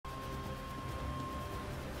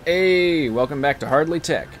Hey, welcome back to Hardly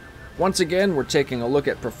Tech. Once again, we're taking a look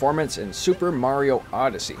at performance in Super Mario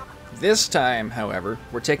Odyssey. This time, however,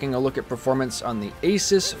 we're taking a look at performance on the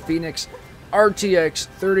ASUS Phoenix RTX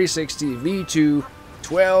 3060 V2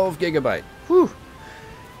 12GB. Whew.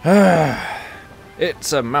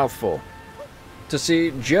 It's a mouthful. To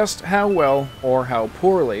see just how well or how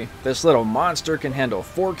poorly this little monster can handle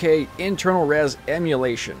 4K internal res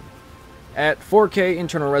emulation. At 4K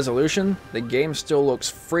internal resolution, the game still looks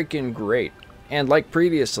freaking great. And like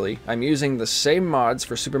previously, I'm using the same mods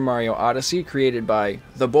for Super Mario Odyssey created by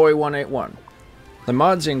TheBoy181. The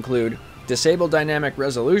mods include Disable Dynamic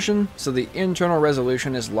Resolution, so the internal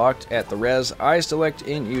resolution is locked at the res I select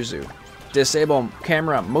in Yuzu. Disable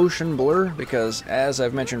Camera Motion Blur, because as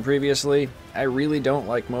I've mentioned previously, I really don't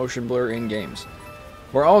like motion blur in games.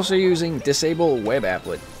 We're also using Disable Web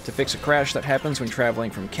Applet to fix a crash that happens when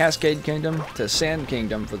traveling from Cascade Kingdom to Sand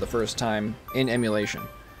Kingdom for the first time in emulation.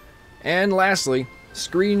 And lastly,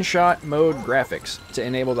 Screenshot Mode Graphics to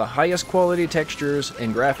enable the highest quality textures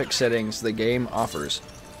and graphic settings the game offers.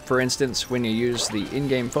 For instance, when you use the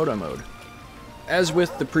in-game photo mode. As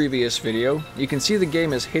with the previous video, you can see the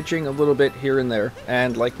game is hitching a little bit here and there,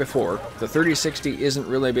 and like before, the 3060 isn't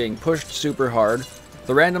really being pushed super hard.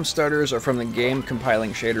 The random starters are from the game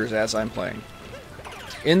compiling shaders as I'm playing.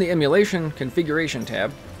 In the Emulation Configuration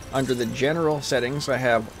tab, under the General Settings, I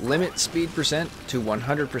have Limit Speed Percent to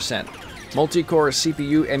 100%, Multi-Core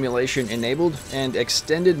CPU Emulation enabled, and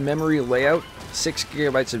Extended Memory Layout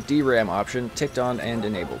 6GB of DRAM option ticked on and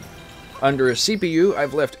enabled. Under CPU,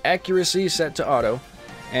 I've left Accuracy set to Auto,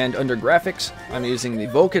 and under Graphics, I'm using the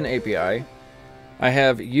Vulkan API. I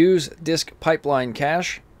have Use Disk Pipeline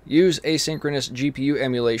Cache, Use Asynchronous GPU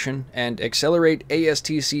Emulation, and Accelerate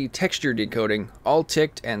ASTC Texture Decoding, all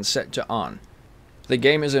ticked and set to On. The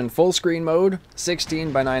game is in full screen mode,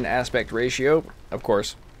 16:9 aspect ratio, of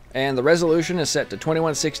course, and the resolution is set to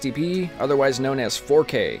 2160p, otherwise known as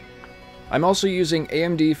 4K. I'm also using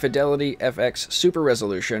AMD Fidelity FX Super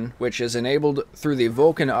Resolution, which is enabled through the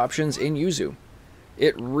Vulkan options in Yuzu.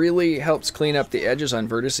 It really helps clean up the edges on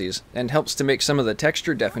vertices, and helps to make some of the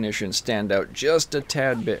texture definition stand out just a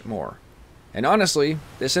tad bit more. And honestly,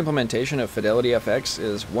 this implementation of Fidelity FX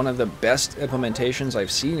is one of the best implementations I've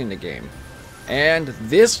seen in the game. And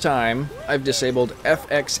this time, I've disabled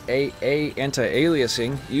FXAA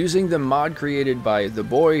anti-aliasing using the mod created by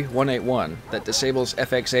TheBoy181 that disables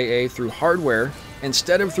FXAA through hardware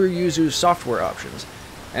instead of through Yuzu's software options.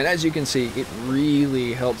 And as you can see, it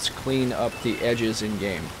really helps clean up the edges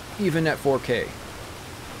in-game, even at 4K.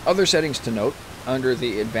 Other settings to note, under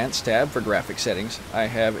the Advanced tab for graphic settings, I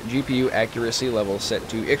have GPU accuracy level set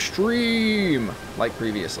to Extreme, like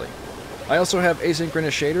previously. I also have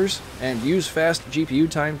asynchronous shaders, and use fast GPU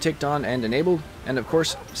time ticked on and enabled, and of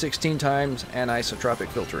course 16 times anisotropic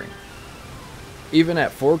filtering. Even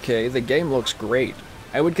at 4K, the game looks great.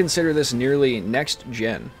 I would consider this nearly next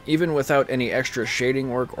gen, even without any extra shading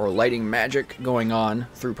work or lighting magic going on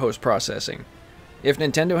through post-processing. If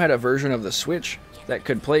Nintendo had a version of the Switch that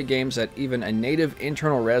could play games at even a native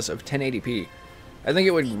internal res of 1080p, I think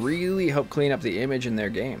it would really help clean up the image in their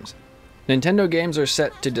games. Nintendo games are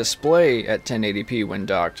set to display at 1080p when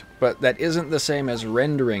docked, but that isn't the same as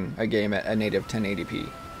rendering a game at a native 1080p.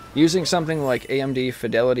 Using something like AMD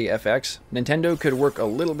Fidelity FX, Nintendo could work a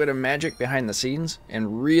little bit of magic behind the scenes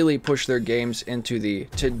and really push their games into the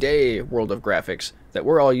today world of graphics that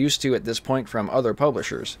we're all used to at this point from other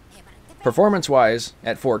publishers. Performance-wise,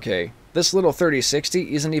 at 4K, this little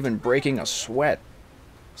 3060 isn't even breaking a sweat.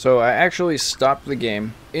 So I actually stopped the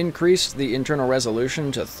game, increased the internal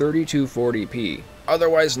resolution to 3240p,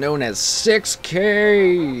 otherwise known as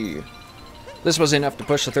 6K! This was enough to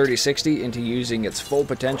push the 3060 into using its full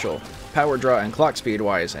potential, power draw and clock speed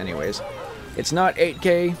wise anyways. It's not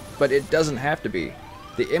 8K, but it doesn't have to be.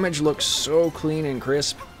 The image looks so clean and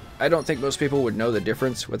crisp, I don't think most people would know the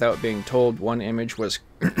difference without being told one image was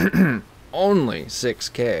only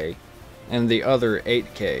 6K and the other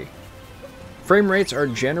 8K. Frame rates are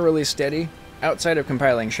generally steady, outside of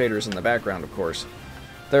compiling shaders in the background of course.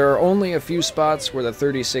 There are only a few spots where the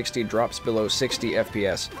 3060 drops below 60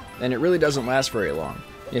 FPS, and it really doesn't last very long.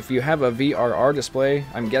 If you have a VRR display,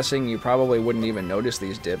 I'm guessing you probably wouldn't even notice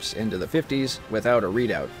these dips into the 50s without a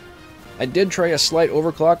readout. I did try a slight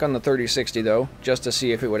overclock on the 3060 though, just to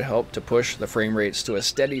see if it would help to push the frame rates to a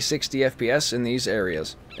steady 60 FPS in these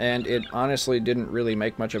areas, and it honestly didn't really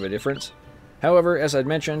make much of a difference. However, as I'd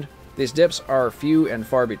mentioned, these dips are few and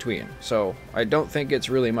far between, so I don't think it's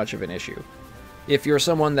really much of an issue. If you're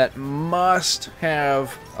someone that must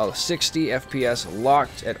have a 60 FPS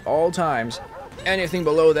locked at all times, anything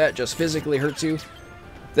below that just physically hurts you,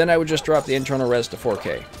 Then I would just drop the internal res to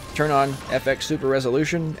 4K, turn on FX Super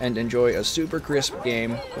Resolution, and enjoy a super crisp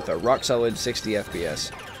game with a rock-solid 60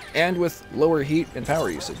 FPS, and with lower heat and power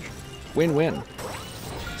usage. Win-win.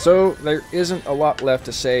 So there isn't a lot left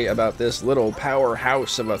to say about this little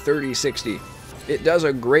powerhouse of a 3060. It does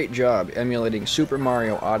a great job emulating Super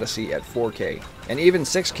Mario Odyssey at 4K, and even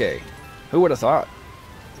 6K. Who would have thought?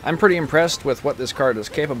 I'm pretty impressed with what this card is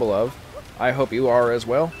capable of. I hope you are as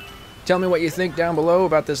well. Tell me what you think down below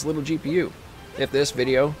about this little GPU. If this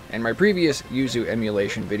video and my previous Yuzu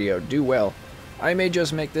emulation video do well, I may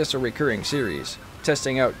just make this a recurring series,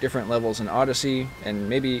 testing out different levels in Odyssey and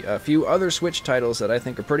maybe a few other Switch titles that I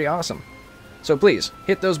think are pretty awesome. So please,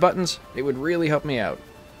 hit those buttons, it would really help me out.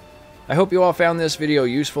 I hope you all found this video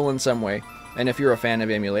useful in some way, and if you're a fan of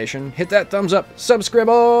emulation, hit that thumbs up,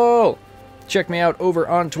 subscribe! Check me out over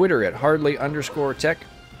on Twitter at hardly_tech,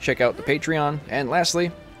 check out the Patreon, and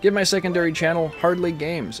lastly, give my secondary channel, Hardly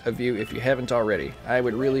Games, a view if you haven't already. I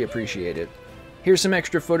would really appreciate it. Here's some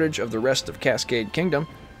extra footage of the rest of Cascade Kingdom,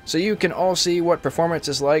 so you can all see what performance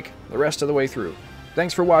is like the rest of the way through.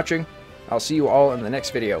 Thanks for watching. I'll see you all in the next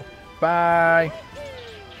video. Bye!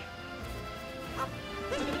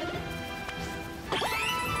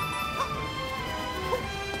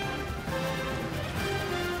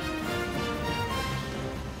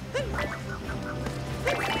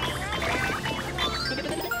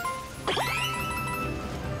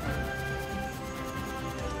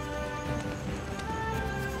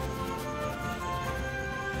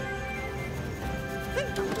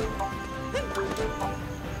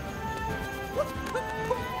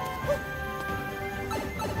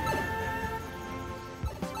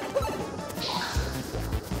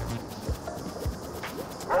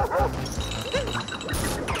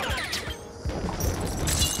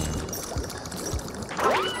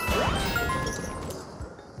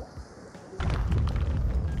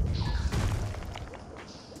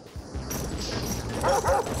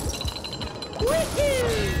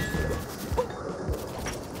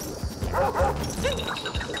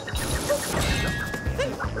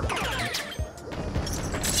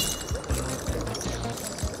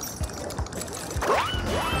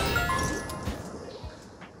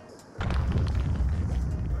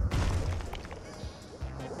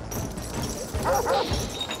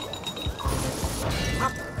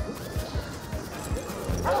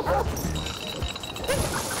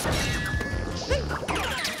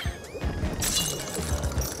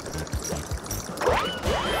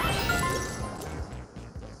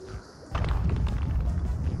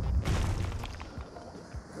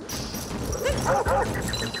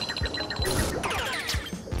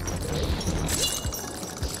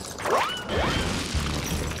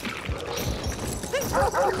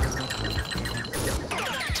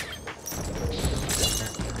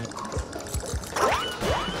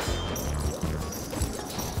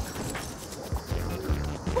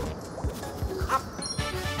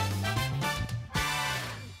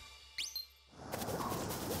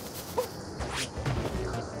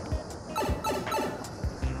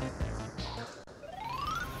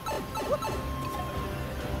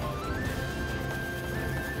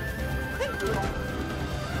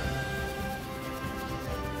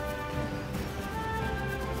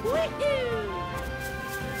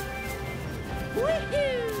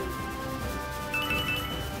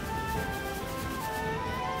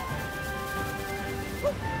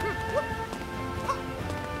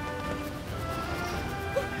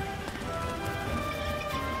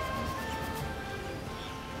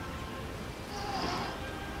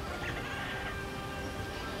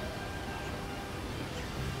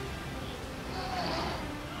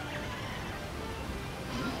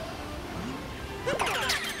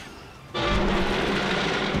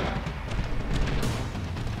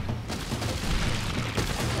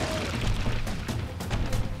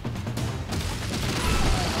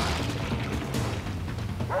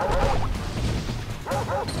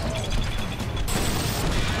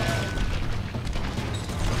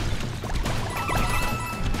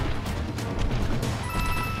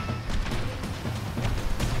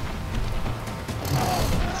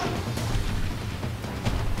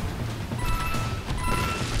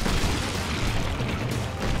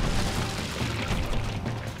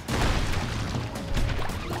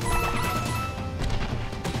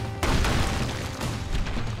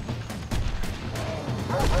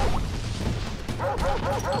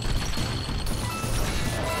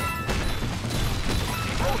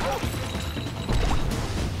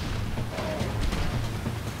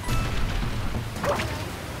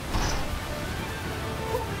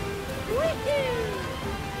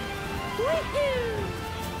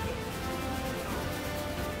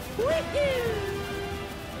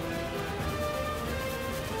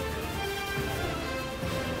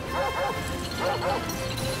 Woohoo!